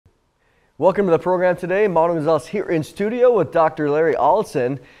Welcome to the program today. Manu is us here in studio with Dr. Larry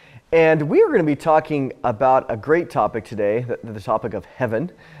Ollison, and we are going to be talking about a great topic today, the topic of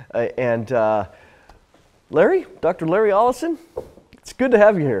heaven. Larry, Dr. Larry Ollison, it's good to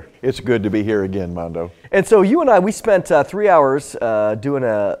have you here. It's good to be here again, Mondo. And so you and I, we spent 3 hours doing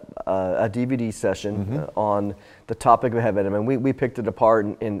a DVD session on the topic of heaven. I mean, we picked it apart,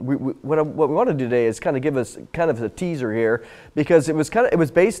 and what we want to do today is kind of give us kind of a teaser here, because it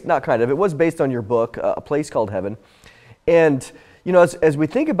was based on your book, A Place Called Heaven. And you know, as we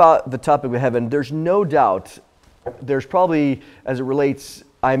think about the topic of heaven, there's no doubt, there's probably, as it relates,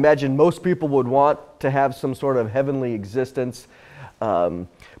 I imagine most people would want to have some sort of heavenly existence.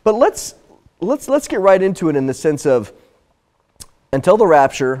 But let's get right into it in the sense of, until the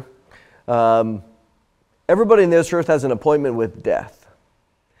rapture, everybody in this earth has an appointment with death.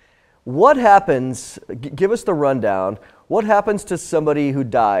 What happens, give us the rundown, what happens to somebody who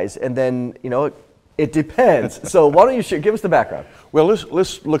dies? And then, you know, it depends. So why don't you give us the background? Well,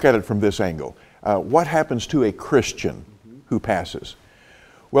 let's look at it from this angle. What happens to a Christian who passes?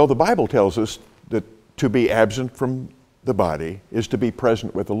 Well, the Bible tells us that to be absent from the body is to be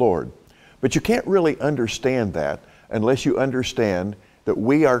present with the Lord. But you can't really understand that unless you understand that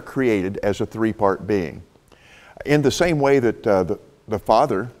we are created as a three-part being. In the same way that the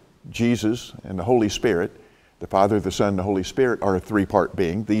Father, Jesus, and the Holy Spirit, the Father, the Son, and the Holy Spirit are a three-part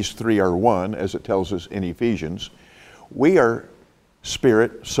being. These three are one, as it tells us in Ephesians. We are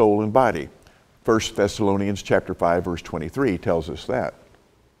spirit, soul, and body. 1 Thessalonians chapter 5, verse 23 tells us that.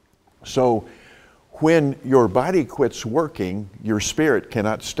 So when your body quits working, your spirit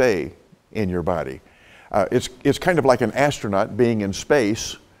cannot stay in your body. It's kind of like an astronaut being in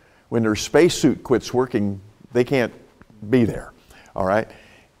space. When their spacesuit quits working, they can't be there, all right?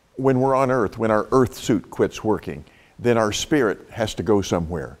 When we're on earth, when our earth suit quits working, then our spirit has to go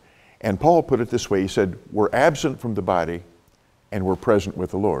somewhere. And Paul put it this way, he said, we're absent from the body and we're present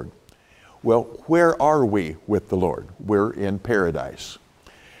with the Lord. Well, where are we with the Lord? We're in paradise.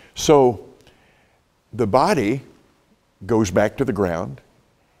 So the body goes back to the ground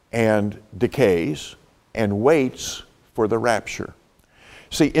and decays and waits for the rapture.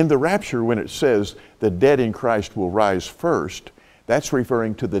 See, in the rapture, when it says the dead in Christ will rise first, that's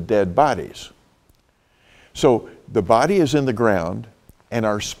referring to the dead bodies. So the body is in the ground and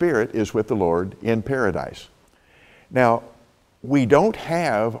our spirit is with the Lord in paradise. Now, we don't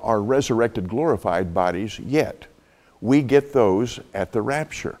have our resurrected glorified bodies yet. We get those at the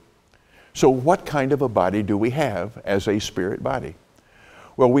rapture. So what kind of a body do we have as a spirit body?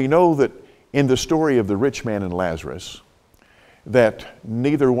 Well, we know that in the story of the rich man and Lazarus, that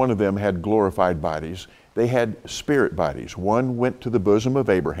neither one of them had glorified bodies. They had spirit bodies. One went to the bosom of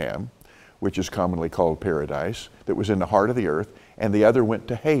Abraham, which is commonly called paradise, that was in the heart of the earth, and the other went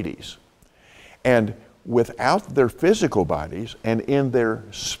to Hades. And without their physical bodies and in their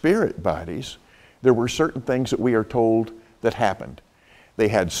spirit bodies, there were certain things that we are told that happened. They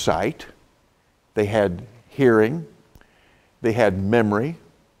had sight, they had hearing, they had memory.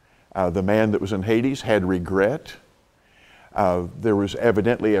 The man that was in Hades had regret. There was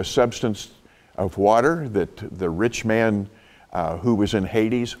evidently a substance of water that the rich man who was in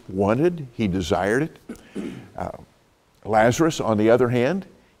Hades wanted. He desired it. Lazarus, on the other hand,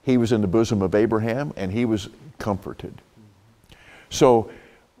 he was in the bosom of Abraham and he was comforted. So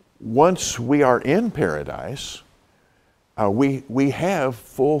once we are in paradise, we have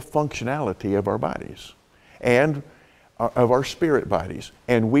full functionality of our bodies and of our spirit bodies.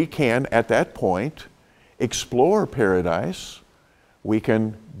 And we can, at that point, explore paradise. We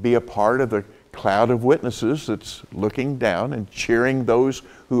can be a part of the cloud of witnesses that's looking down and cheering those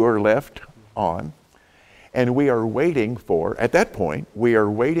who are left on. And we are waiting for, at that point, we are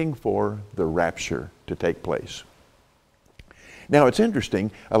waiting for the rapture to take place. Now, it's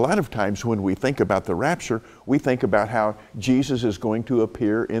interesting, a lot of times when we think about the rapture, we think about how Jesus is going to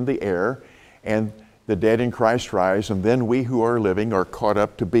appear in the air and the dead in Christ rise, and then we who are living are caught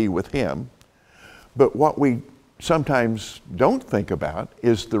up to be with Him. But what we sometimes don't think about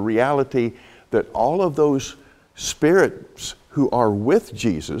is the reality that all of those spirits who are with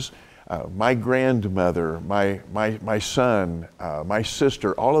Jesus, my grandmother, my son, my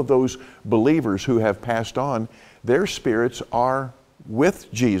sister, all of those believers who have passed on, their spirits are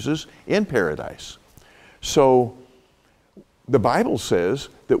with Jesus in paradise. So the Bible says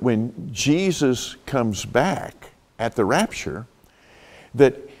that when Jesus comes back at the rapture,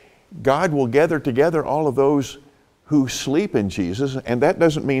 that God will gather together all of those who sleep in Jesus, and that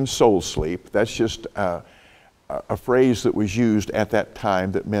doesn't mean soul sleep. That's just a phrase that was used at that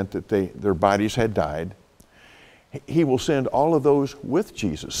time that meant that their bodies had died. He will send all of those with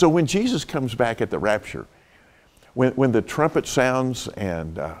Jesus. So when Jesus comes back at the rapture, when the trumpet sounds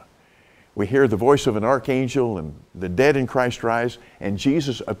and we hear the voice of an archangel and the dead in Christ rise and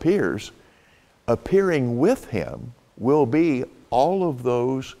Jesus appears, appearing with him will be all of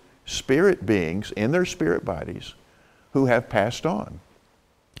those spirit beings in their spirit bodies who have passed on.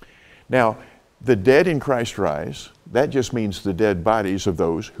 Now, the dead in Christ rise, that just means the dead bodies of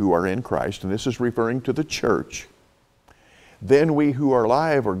those who are in Christ, and this is referring to the church. Then we who are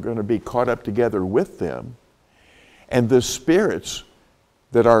alive are going to be caught up together with them, and the spirits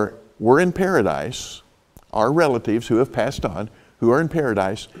that were in paradise, our relatives who have passed on, who are in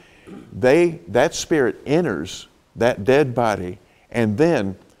paradise, that spirit enters that dead body, and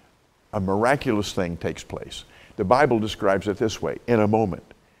then a miraculous thing takes place. The Bible describes it this way: in a moment,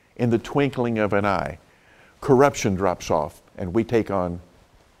 in the twinkling of an eye, corruption drops off, and we take on,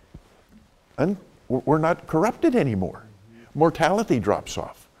 we're not corrupted anymore. Mortality drops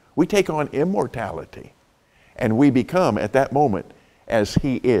off. We take on immortality, and we become, at that moment, as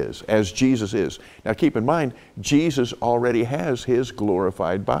He is, as Jesus is. Now keep in mind, Jesus already has His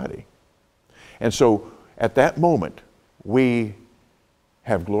glorified body. And so, at that moment, we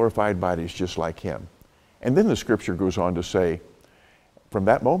have glorified bodies just like Him. And then the Scripture goes on to say, from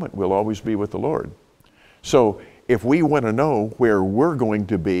that moment, we'll always be with the Lord. So, if we want to know where we're going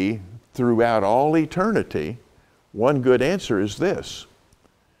to be throughout all eternity, one good answer is this: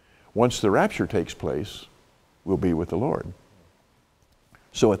 once the rapture takes place, we'll be with the Lord.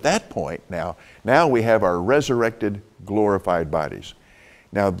 So at that point, now we have our resurrected, glorified bodies.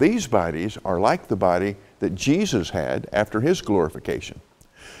 Now these bodies are like the body that Jesus had after His glorification.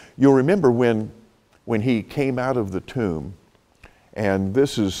 You'll remember when He came out of the tomb, and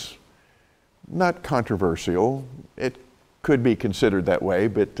this is not controversial. It could be considered that way,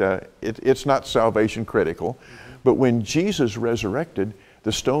 but it's not salvation critical. But when Jesus resurrected,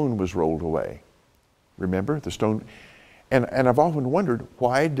 the stone was rolled away. Remember, the stone? And I've often wondered,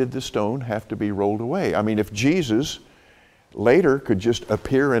 why did the stone have to be rolled away? I mean, if Jesus later could just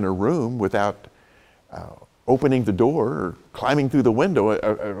appear in a room without opening the door or climbing through the window,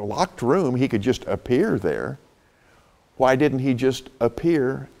 a locked room, He could just appear there. Why didn't He just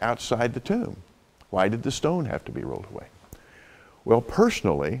appear outside the tomb? Why did the stone have to be rolled away? Well,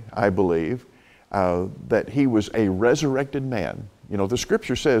 personally, I believe that He was a resurrected man. You know, the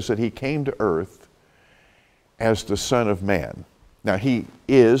Scripture says that He came to earth as the Son of Man. Now, He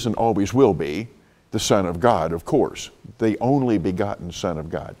is and always will be the Son of God, of course, the only begotten Son of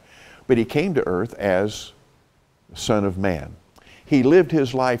God. But He came to earth as the Son of Man. He lived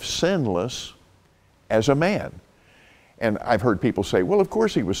His life sinless as a man. And I've heard people say, well, of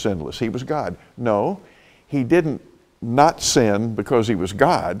course He was sinless. He was God. No, He didn't not sin because He was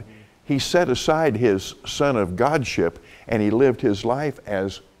God. He set aside His Son of Godship, and He lived His life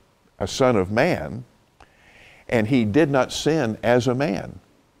as a Son of Man, and He did not sin as a man.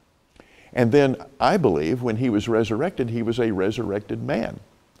 And then I believe when He was resurrected, He was a resurrected man.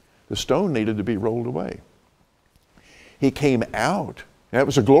 The stone needed to be rolled away. He came out. That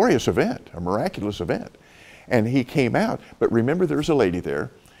was a glorious event, a miraculous event. And He came out, but remember there's a lady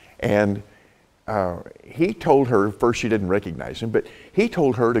there, and He told her, first she didn't recognize Him, but He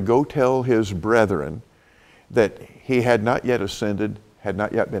told her to go tell His brethren that He had not yet ascended, had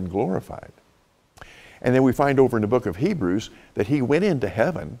not yet been glorified. And then we find over in the book of Hebrews that He went into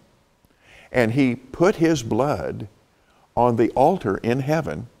heaven and He put His blood on the altar in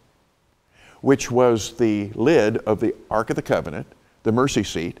heaven, which was the lid of the Ark of the Covenant, the mercy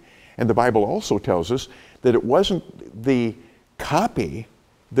seat. And the Bible also tells us that it wasn't the copy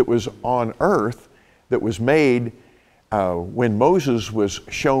that was on earth that was made when Moses was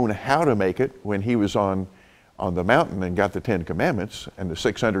shown how to make it when he was on the mountain and got the 10 Commandments and the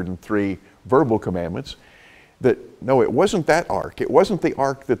 603 verbal commandments. No, it wasn't that ark. It wasn't the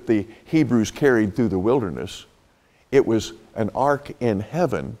ark that the Hebrews carried through the wilderness. It was an ark in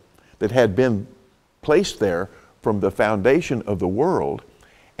heaven that had been placed there from the foundation of the world,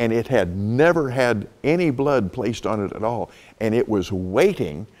 and it had never had any blood placed on it at all. And it was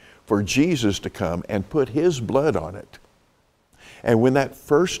waiting for Jesus to come and put His blood on it. And when that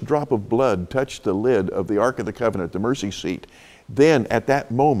first drop of blood touched the lid of the Ark of the Covenant, the mercy seat, then at that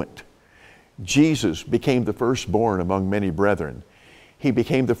moment, Jesus became the firstborn among many brethren. He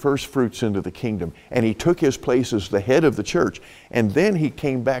became the first fruits into the kingdom, and He took His place as the head of the church. And then He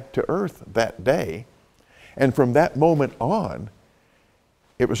came back to earth that day, and from that moment on,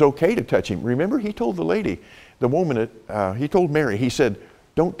 it was okay to touch Him. Remember, He told the lady, the woman, He told Mary, He said,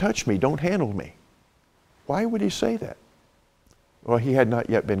 "Don't touch me, don't handle me." Why would He say that? Well, He had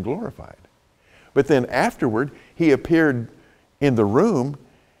not yet been glorified. But then afterward, he appeared in the room,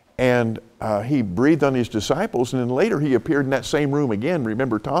 and he breathed on his disciples, and then later he appeared in that same room again.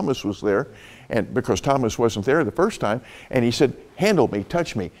 Remember, Thomas was there, and because Thomas wasn't there the first time, and he said, "Handle me,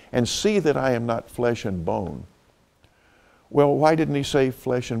 touch me, and see that I am not flesh and bone." Well, why didn't he say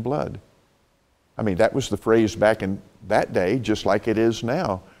flesh and blood? I mean, that was the phrase back in that day, just like it is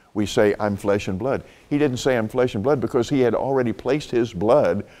now. We say, "I'm flesh and blood." He didn't say, "I'm flesh and blood," because he had already placed his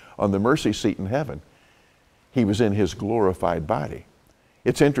blood on the mercy seat in heaven. He was in his glorified body.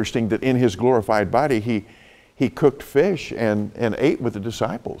 It's interesting that in his glorified body, he cooked fish and ate with the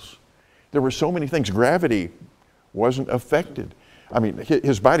disciples. There were so many things. Gravity wasn't affected. I mean,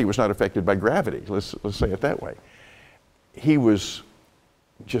 his body was not affected by gravity. Let's say it that way. He was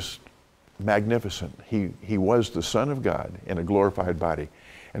just magnificent. He was the Son of God in a glorified body.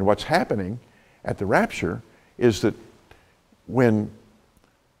 And what's happening at the rapture is that when,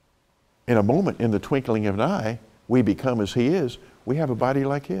 in a moment, in the twinkling of an eye, we become as he is, we have a body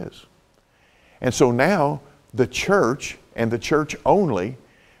like his. And so now the church, and the church only,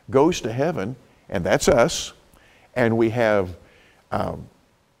 goes to heaven, and that's us, and we have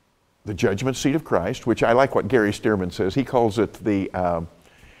the judgment seat of Christ, which I like what Gary Stearman says. He calls it the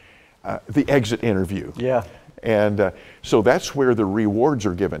exit interview. Yeah. And so that's where the rewards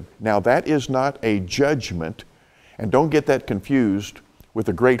are given. Now that is not a judgment, and don't get that confused with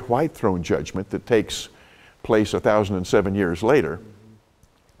the great white throne judgment that takes place 1,007 years later.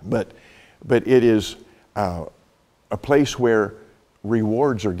 But it is a place where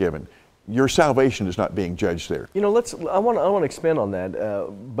rewards are given. Your salvation is not being judged there. You know, I want to expand on that.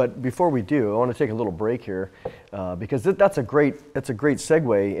 But before we do, I want to take a little break here because that's a great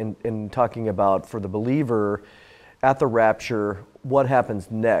segue in talking about, for the believer at the rapture, what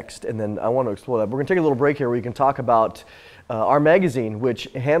happens next. And then I want to explore that. We're going to take a little break here where we can talk about our magazine, which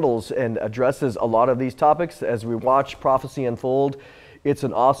handles and addresses a lot of these topics as we watch prophecy unfold. It's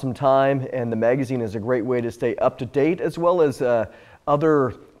an awesome time, and the magazine is a great way to stay up to date, as well as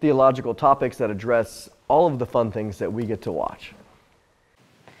other theological topics that address all of the fun things that we get to watch.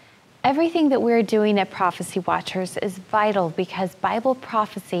 Everything that we're doing at Prophecy Watchers is vital because Bible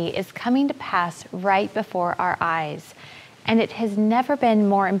prophecy is coming to pass right before our eyes. And it has never been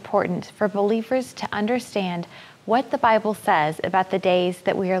more important for believers to understand what the Bible says about the days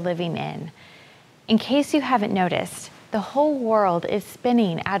that we are living in. In case you haven't noticed, the whole world is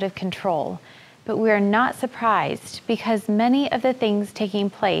spinning out of control. But we are not surprised because many of the things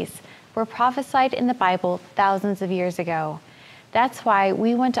taking place were prophesied in the Bible thousands of years ago. That's why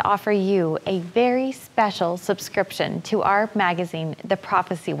we want to offer you a very special subscription to our magazine, The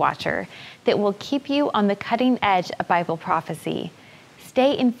Prophecy Watcher, that will keep you on the cutting edge of Bible prophecy.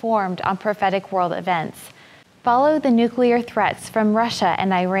 Stay informed on prophetic world events. Follow the nuclear threats from Russia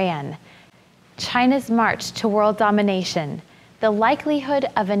and Iran, China's march to world domination, the likelihood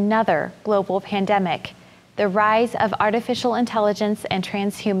of another global pandemic, the rise of artificial intelligence and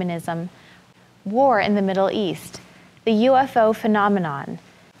transhumanism, war in the Middle East, the UFO phenomenon,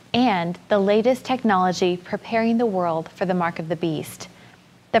 and the latest technology preparing the world for the mark of the beast.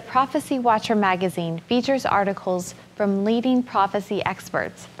 The Prophecy Watcher magazine features articles from leading prophecy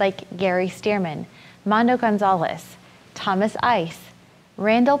experts like Gary Stearman, Mando Gonzalez, Thomas Ice,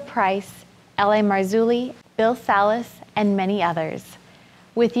 Randall Price, L.A. Marzulli, Bill Salas, and many others.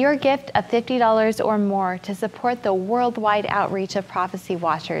 With your gift of $50 or more to support the worldwide outreach of Prophecy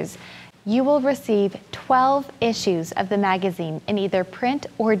Watchers, you will receive 12 issues of the magazine in either print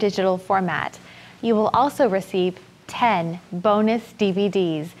or digital format. You will also receive 10 bonus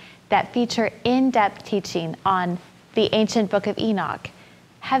DVDs that feature in-depth teaching on the ancient book of Enoch,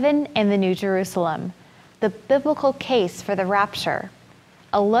 heaven and the New Jerusalem, the biblical case for the rapture,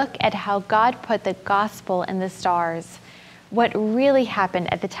 a look at how God put the gospel in the stars, what really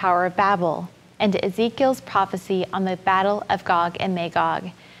happened at the Tower of Babel, and Ezekiel's prophecy on the Battle of Gog and Magog.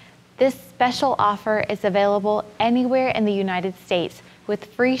 This special offer is available anywhere in the United States with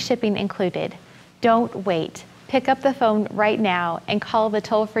free shipping included. Don't wait. Pick up the phone right now and call the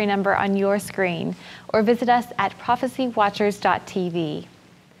toll-free number on your screen or visit us at prophecywatchers.tv.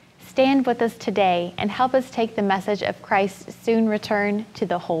 Stand with us today and help us take the message of Christ's soon return to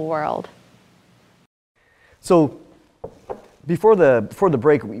the whole world. So before the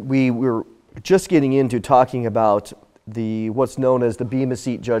break, we were just getting into talking about what's known as the Bema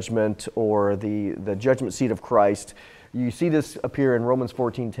Seat judgment, or the judgment seat of Christ. You see this appear in Romans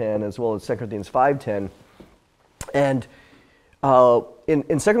 14:10 as well as 2 Corinthians 5:10. And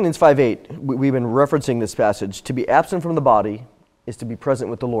in 2 Corinthians 5:8, we've been referencing this passage. To be absent from the body is to be present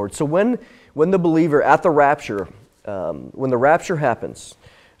with the Lord. So when the believer at the rapture, when the rapture happens,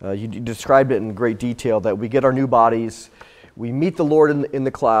 You described it in great detail that we get our new bodies, we meet the Lord in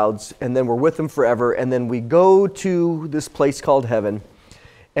the clouds, and then we're with Him forever, and then we go to this place called heaven,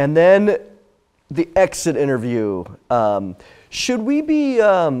 and then the exit interview. Should we be,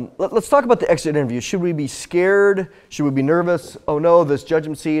 let's talk about the exit interview. Should we be scared? Should we be nervous? Oh no, this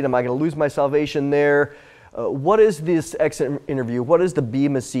judgment seat, am I going to lose my salvation there? What is this exit interview? What is the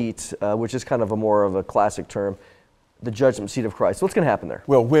bema seat, which is kind of more of a classic term, the judgment seat of Christ? What's going to happen there?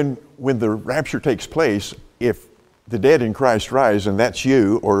 Well, when the rapture takes place, if the dead in Christ rise, and that's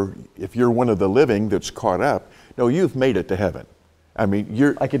you, or if you're one of the living that's caught up, no, you've made it to heaven. I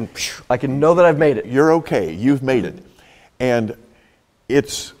mean, I can know that I've made it. You're okay. You've made it. And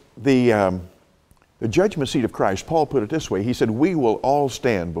it's the judgment seat of Christ. Paul put it this way. He said, we will all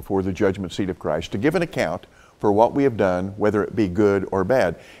stand before the judgment seat of Christ to give an account for what we have done, whether it be good or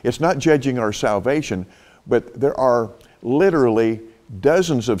bad. It's not judging our salvation, but there are literally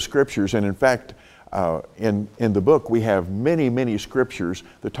dozens of scriptures, and in fact, in the book we have many, many scriptures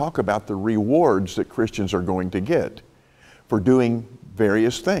that talk about the rewards that Christians are going to get for doing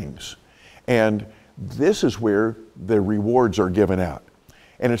various things. And this is where the rewards are given out.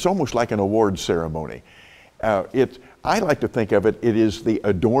 And it's almost like an award ceremony. I like to think of it, it is the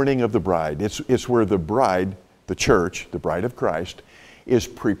adorning of the bride. It's where the bride, the church, the bride of Christ, is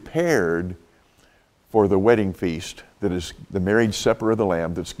prepared for the wedding feast that is the marriage supper of the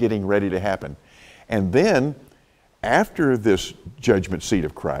Lamb that's getting ready to happen. And then, after this judgment seat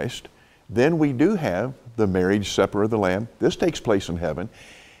of Christ, then we do have the marriage supper of the Lamb. This takes place in heaven.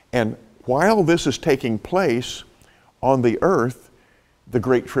 And while this is taking place on the earth, the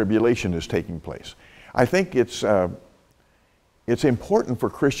Great Tribulation is taking place. I think it's important for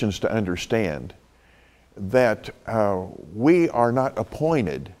Christians to understand that we are not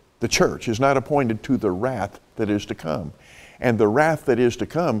appointed, the church is not appointed to the wrath that is to come. And the wrath that is to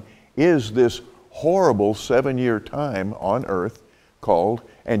come is this horrible 7-year time on earth called,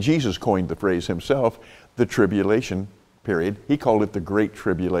 and Jesus coined the phrase himself, the tribulation period. He called it the Great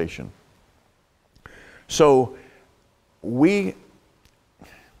Tribulation. So we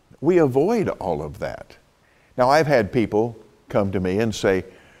avoid all of that. Now, I've had people come to me and say,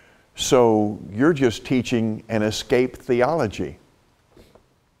 so you're just teaching an escape theology.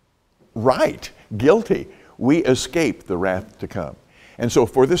 Right, guilty. We escape the wrath to come. And so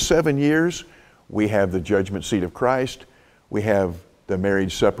for this 7 years, we have the judgment seat of Christ, we have the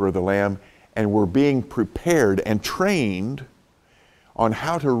marriage supper of the Lamb, and we're being prepared and trained on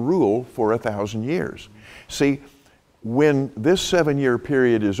how to rule for 1,000 years. See, when this 7-year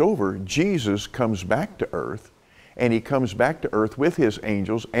period is over, Jesus comes back to earth, and He comes back to earth with His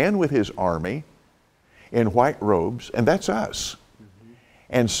angels and with His army in white robes, and that's us. Mm-hmm.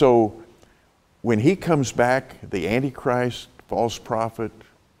 And so when He comes back, the Antichrist, false prophet,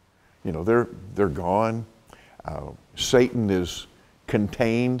 you know, they're gone. Satan is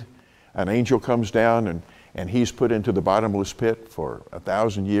contained. An angel comes down and he's put into the bottomless pit for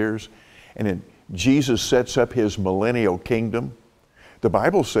 1,000 years. And then Jesus sets up His millennial kingdom. The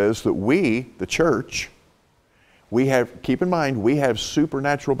Bible says that we, the church, we have, keep in mind, we have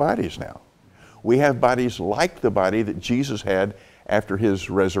supernatural bodies now. We have bodies like the body that Jesus had after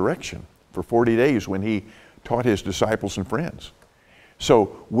His resurrection for 40 days when He taught His disciples and friends.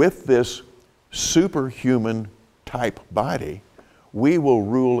 So with this superhuman type body, we will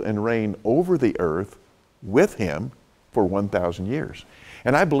rule and reign over the earth with Him for 1,000 years.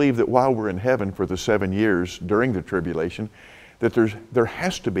 And I believe that while we're in heaven for the 7 years during the tribulation, that there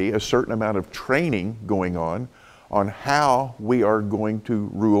has to be a certain amount of training going on how we are going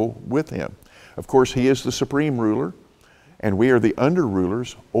to rule with Him. Of course, He is the supreme ruler, and we are the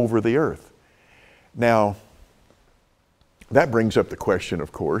under-rulers over the earth. Now, that brings up the question,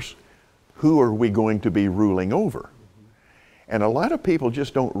 of course, who are we going to be ruling over? And a lot of people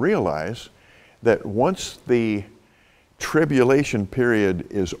just don't realize that once the tribulation period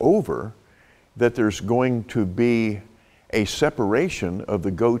is over, that there's going to be a separation of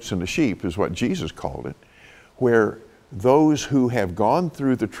the goats and the sheep, is what Jesus called it, where those who have gone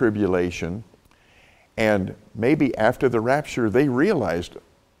through the tribulation and maybe after the rapture they realized,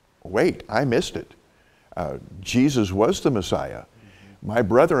 wait, I missed it. Jesus was the Messiah. My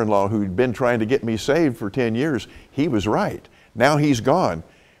brother-in-law who'd been trying to get me saved for 10 years, he was right. Now he's gone.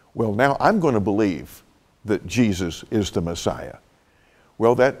 Well, now I'm going to believe that Jesus is the Messiah.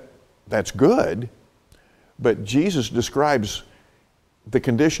 Well, that's good, but Jesus describes the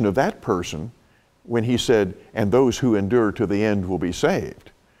condition of that person when He said, and those who endure to the end will be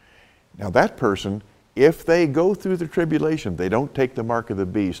saved. Now that person, if they go through the tribulation, they don't take the mark of the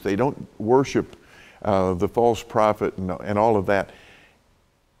beast, they don't worship the false prophet and all of that,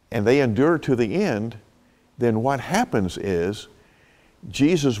 and they endure to the end, then what happens is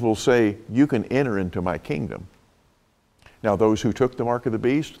Jesus will say, you can enter into my kingdom. Now those who took the mark of the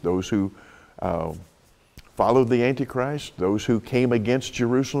beast, those who followed the Antichrist, those who came against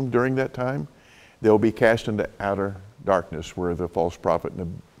Jerusalem during that time, they'll be cast into outer darkness where the false prophet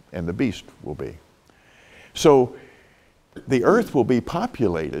and the beast will be. So the earth will be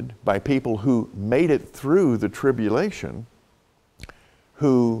populated by people who made it through the tribulation,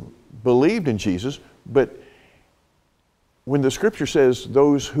 who believed in Jesus, but when the scripture says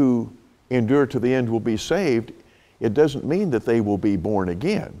those who endure to the end will be saved, it doesn't mean that they will be born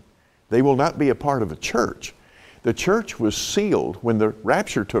again. They will not be a part of the church. The church was sealed when the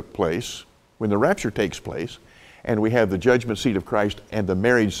rapture took place, when the rapture takes place, and we have the judgment seat of Christ and the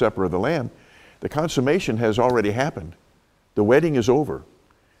marriage supper of the Lamb. The consummation has already happened. The wedding is over.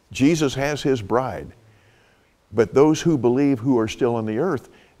 Jesus has his bride. But those who believe who are still on the earth,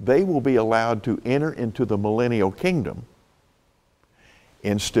 they will be allowed to enter into the millennial kingdom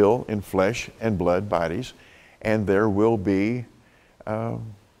still in flesh and blood bodies, and there will be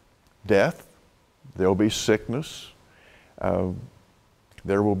death, there will be sickness,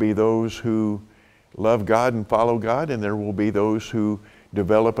 there will be those who love God and follow God, and there will be those who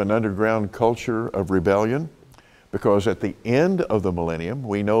develop an underground culture of rebellion, because at the end of the millennium,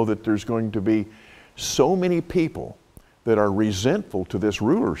 we know that there's going to be so many people that are resentful to this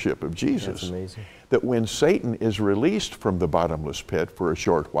rulership of Jesus. That's amazing. That when Satan is released from the bottomless pit for a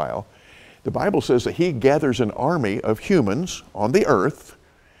short while, the Bible says that he gathers an army of humans on the earth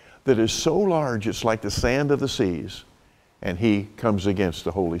that is so large it's like the sand of the seas, and he comes against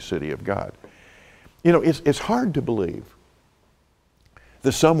the holy city of God. You know, it's hard to believe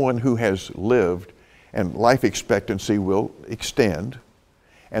that someone who has lived and life expectancy will extend,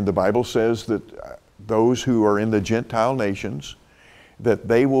 and the Bible says that those who are in the Gentile nations, that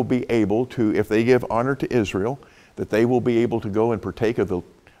they will be able to, if they give honor to Israel, that they will be able to go and partake of the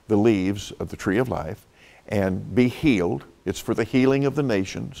leaves of the tree of life and be healed. It's for the healing of the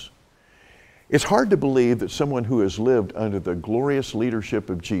nations. It's hard to believe that someone who has lived under the glorious leadership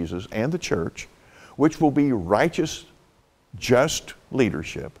of Jesus and the church, which will be righteous, just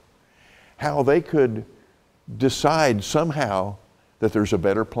leadership, how they could decide somehow that there's a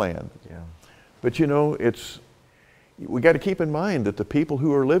better plan. Yeah. But you know, we got to keep in mind that the people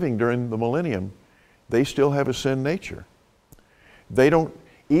who are living during the millennium, they still have a sin nature. They don't,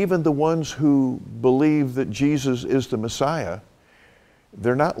 even the ones who believe that Jesus is the Messiah,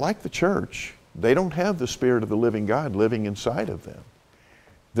 they're not like the church. They don't have the Spirit of the living God living inside of them.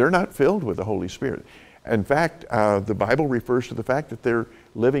 They're not filled with the Holy Spirit. In fact, the Bible refers to the fact that they're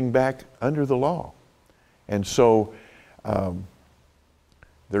living back under the law. And so,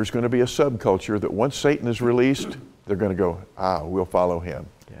 there's going to be a subculture that once Satan is released, they're going to go, we'll follow him.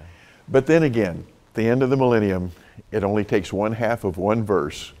 Yeah. But then again, at the end of the millennium, it only takes one half of one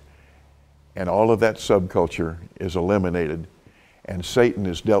verse, and all of that subculture is eliminated, and Satan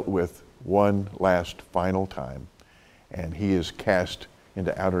is dealt with one last final time, and he is cast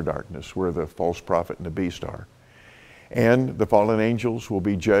into outer darkness where the false prophet and the beast are. And the fallen angels will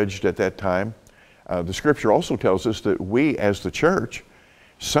be judged at that time. The scripture also tells us that we as the church,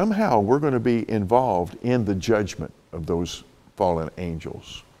 somehow we're going to be involved in the judgment of those fallen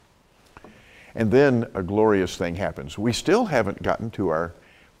angels. And then a glorious thing happens. We still haven't gotten to our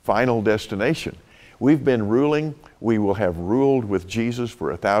final destination. We've been ruling. We will have ruled with Jesus for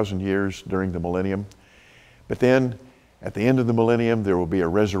 1,000 years during the millennium. But then at the end of the millennium, there will be a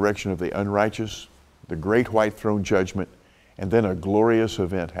resurrection of the unrighteous, the great white throne judgment, and then a glorious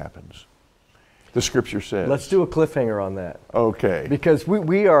event happens. The scripture says. Let's do a cliffhanger on that. Okay. Because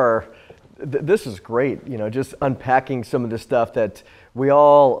we are, this is great, you know, just unpacking some of the stuff that we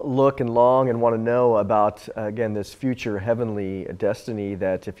all look and long and want to know about, again, this future heavenly destiny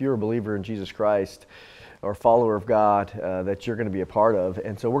that if you're a believer in Jesus Christ or follower of God, that you're going to be a part of.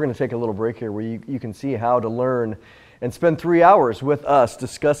 And so we're going to take a little break here where you can see how to learn and spend 3 hours with us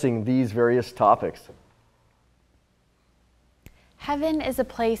discussing these various topics. Heaven is a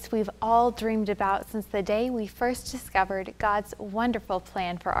place we've all dreamed about since the day we first discovered God's wonderful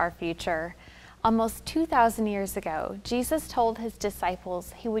plan for our future. Almost 2,000 years ago, Jesus told his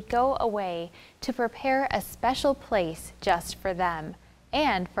disciples he would go away to prepare a special place just for them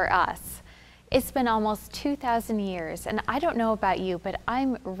and for us. It's been almost 2,000 years, and I don't know about you, but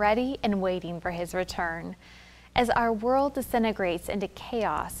I'm ready and waiting for his return. As our world disintegrates into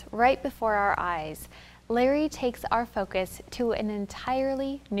chaos right before our eyes, Larry takes our focus to an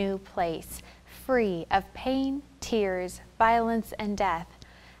entirely new place, free of pain, tears, violence, and death.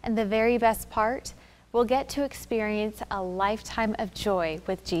 And the very best part, will get to experience a lifetime of joy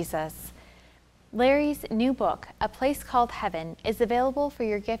with Jesus. Larry's new book, A Place Called Heaven, is available for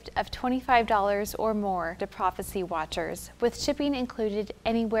your gift of $25 or more to Prophecy Watchers, with shipping included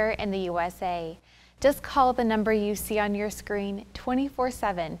anywhere in the USA. Just call the number you see on your screen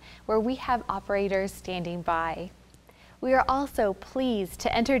 24/7, where we have operators standing by. We are also pleased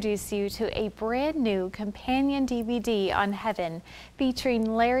to introduce you to a brand new companion DVD on heaven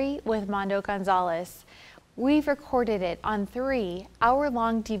featuring Larry with Mondo Gonzalez. We've recorded it on 3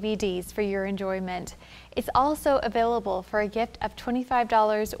 hour-long DVDs for your enjoyment. It's also available for a gift of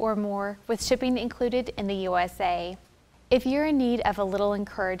 $25 or more, with shipping included in the USA. If you're in need of a little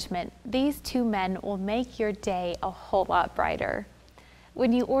encouragement, these two men will make your day a whole lot brighter.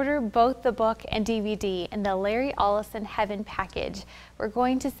 When you order both the book and DVD in the Larry Ollison Heaven package, we're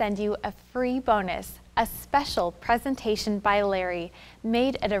going to send you a free bonus, a special presentation by Larry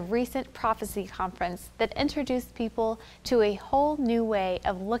made at a recent prophecy conference that introduced people to a whole new way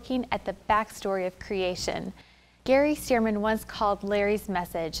of looking at the backstory of creation. Gary Stearman once called Larry's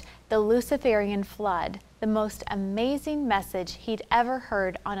message the Luciferian Flood, the most amazing message he'd ever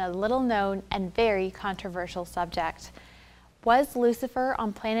heard on a little-known and very controversial subject. Was Lucifer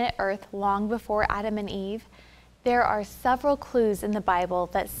on planet Earth long before Adam and Eve? There are several clues in the Bible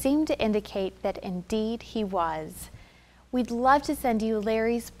that seem to indicate that indeed he was. We'd love to send you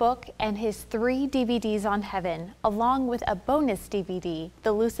Larry's book and his 3 DVDs on heaven, along with a bonus DVD,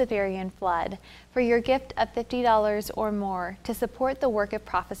 The Luciferian Flood, for your gift of $50 or more to support the work of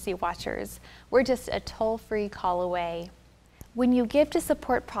Prophecy Watchers. We're just a toll-free call away. When you give to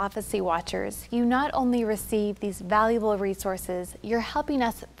support Prophecy Watchers, you not only receive these valuable resources, you're helping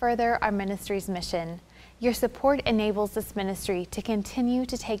us further our ministry's mission. Your support enables this ministry to continue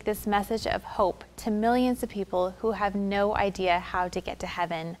to take this message of hope to millions of people who have no idea how to get to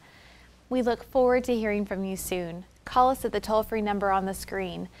heaven. We look forward to hearing from you soon. Call us at the toll-free number on the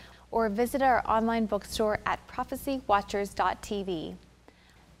screen, or visit our online bookstore at prophecywatchers.tv.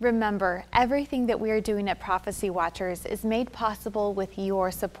 Remember, everything that we are doing at Prophecy Watchers is made possible with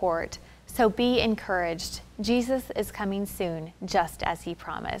your support. So be encouraged. Jesus is coming soon, just as he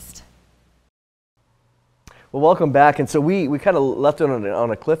promised. Well, welcome back. And so we kind of left it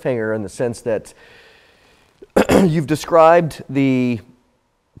on a cliffhanger in the sense that you've described the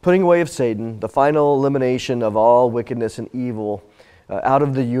putting away of Satan, the final elimination of all wickedness and evil out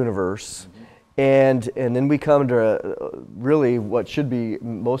of the universe. And then we come to really what should be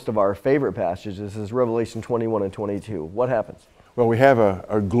most of our favorite passages. This is Revelation 21 and 22. What happens? Well, we have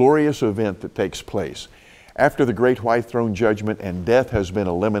a glorious event that takes place. After the great white throne judgment and death has been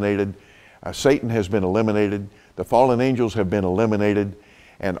eliminated, Satan has been eliminated, the fallen angels have been eliminated,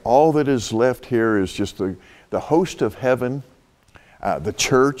 and all that is left here is just the host of heaven, the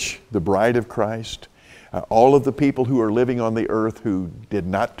church, the bride of Christ, all of the people who are living on the earth who did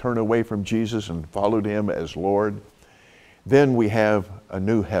not turn away from Jesus and followed him as Lord. Then we have a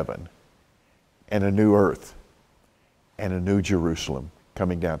new heaven and a new earth and a new Jerusalem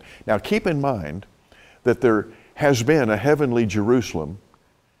coming down. Now keep in mind that there has been a heavenly Jerusalem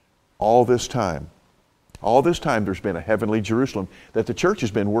all this time. All this time there's been a heavenly Jerusalem that the church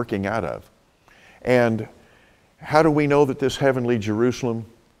has been working out of. And how do we know that this heavenly Jerusalem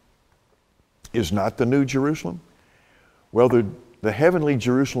is not the new Jerusalem? Well, the heavenly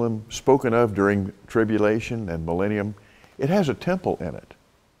Jerusalem spoken of during tribulation and millennium, it has a temple in it.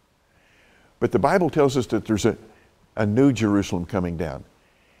 But the Bible tells us that there's a new Jerusalem coming down.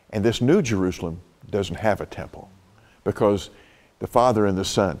 And this new Jerusalem doesn't have a temple, because the Father and the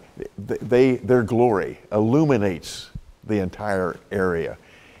Son, their glory illuminates the entire area.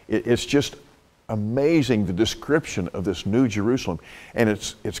 It's just amazing, the description of this new Jerusalem. And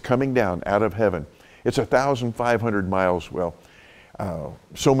it's coming down out of heaven. It's 1,500 miles, well,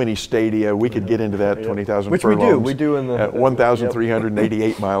 so many stadia. We could get into that, 20,000 Which furlongs. we do in the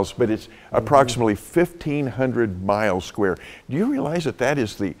 1,388 miles, but it's approximately 1,500 miles square. Do you realize that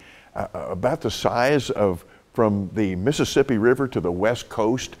is about the size of from the Mississippi River to the West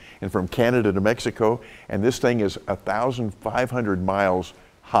Coast and from Canada to Mexico? And this thing is 1,500 miles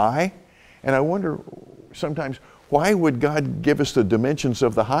high. And I wonder sometimes, why would God give us the dimensions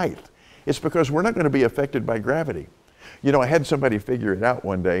of the height? It's because we're not going to be affected by gravity. You know, I had somebody figure it out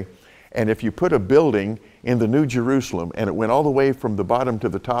one day, and if you put a building in the New Jerusalem and it went all the way from the bottom to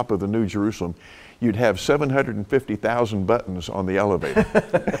the top of the New Jerusalem, you'd have 750,000 buttons on the elevator.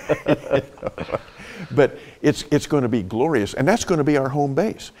 But it's going to be glorious, and that's going to be our home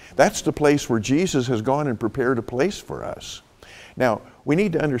base. That's the place where Jesus has gone and prepared a place for us. Now, we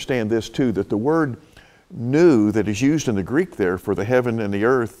need to understand this too, that the word new that is used in the Greek there for the heaven and the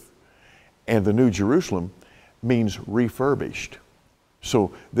earth And the New Jerusalem means refurbished.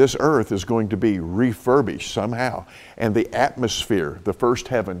 So this earth is going to be refurbished somehow. And the atmosphere, the first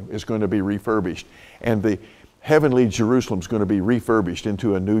heaven, is going to be refurbished. And the heavenly Jerusalem is going to be refurbished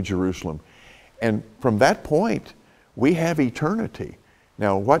into a new Jerusalem. And from that point, we have eternity.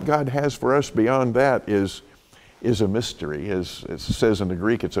 Now, what God has for us beyond that is a mystery. As it says in the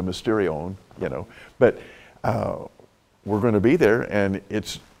Greek, it's a mysterion, you know. But we're going to be there, and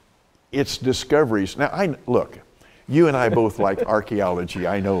it's discoveries. Now, look, you and I both like archaeology.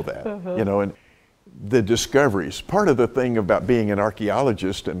 I know that, you know, and the discoveries. Part of the thing about being an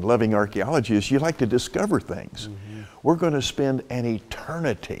archaeologist and loving archaeology is you like to discover things. Mm-hmm. We're going to spend an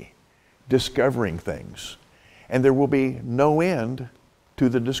eternity discovering things, and there will be no end to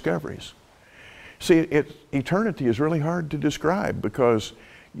the discoveries. See, eternity is really hard to describe because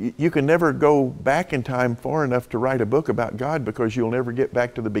you can never go back in time far enough to write a book about God because you'll never get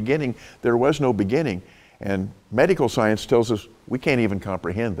back to the beginning. There was no beginning. And medical science tells us we can't even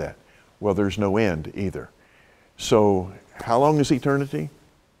comprehend that. Well, there's no end either. So how long is eternity?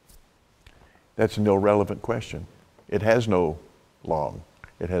 That's an irrelevant question. It has no long.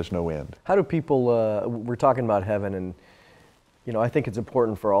 It has no end. How do people, we're talking about heaven, and you know, I think it's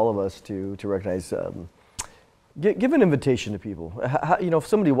important for all of us to recognize, give an invitation to people. You know, if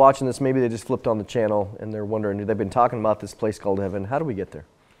somebody watching this, maybe they just flipped on the channel and they're wondering, they've been talking about this place called heaven. How do we get there?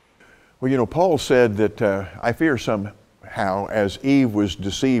 Well, you know, Paul said that I fear somehow, as Eve was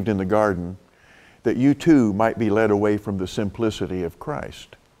deceived in the garden, that you too might be led away from the simplicity of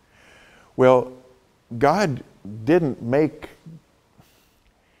Christ. Well, God didn't make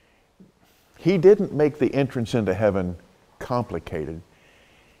the entrance into heaven complicated.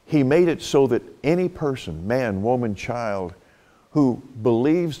 He made it so that any person, man, woman, child, who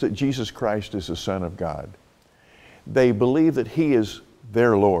believes that Jesus Christ is the Son of God, they believe that He is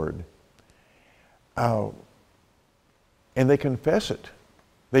their Lord, and they confess it.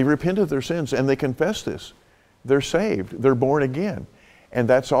 They repent of their sins and they confess this. They're saved. They're born again. And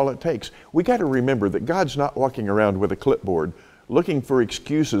that's all it takes. We got to remember that God's not walking around with a clipboard looking for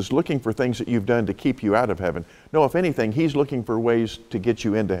excuses, looking for things that you've done to keep you out of heaven. No, if anything, He's looking for ways to get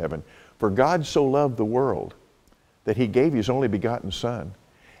you into heaven. For God so loved the world that He gave His only begotten Son.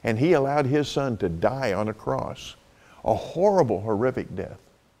 And He allowed His Son to die on a cross, a horrible, horrific death,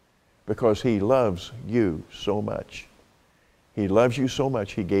 because He loves you so much. He loves you so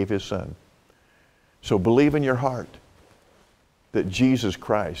much, He gave His Son. So believe in your heart that Jesus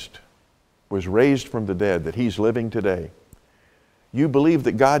Christ was raised from the dead, that He's living today. You believe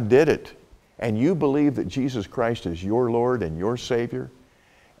that God did it, and you believe that Jesus Christ is your Lord and your Savior,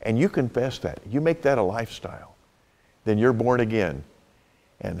 and you confess that. You make that a lifestyle. Then you're born again,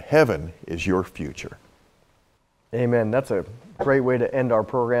 and heaven is your future. Amen. That's a great way to end our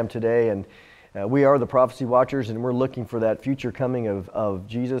program today. And we are the Prophecy Watchers, and we're looking for that future coming of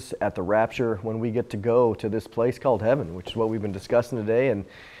Jesus at the rapture when we get to go to this place called heaven, which is what we've been discussing today.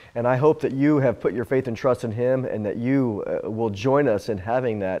 And I hope that you have put your faith and trust in Him, and that you will join us in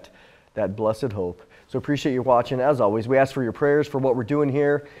having that blessed hope. So appreciate you watching. As always, we ask for your prayers for what we're doing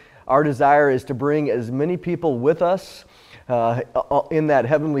here. Our desire is to bring as many people with us in that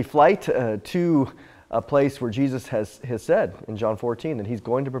heavenly flight to a place where Jesus has said in John 14 that He's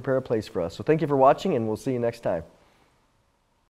going to prepare a place for us. So thank you for watching, and we'll see you next time.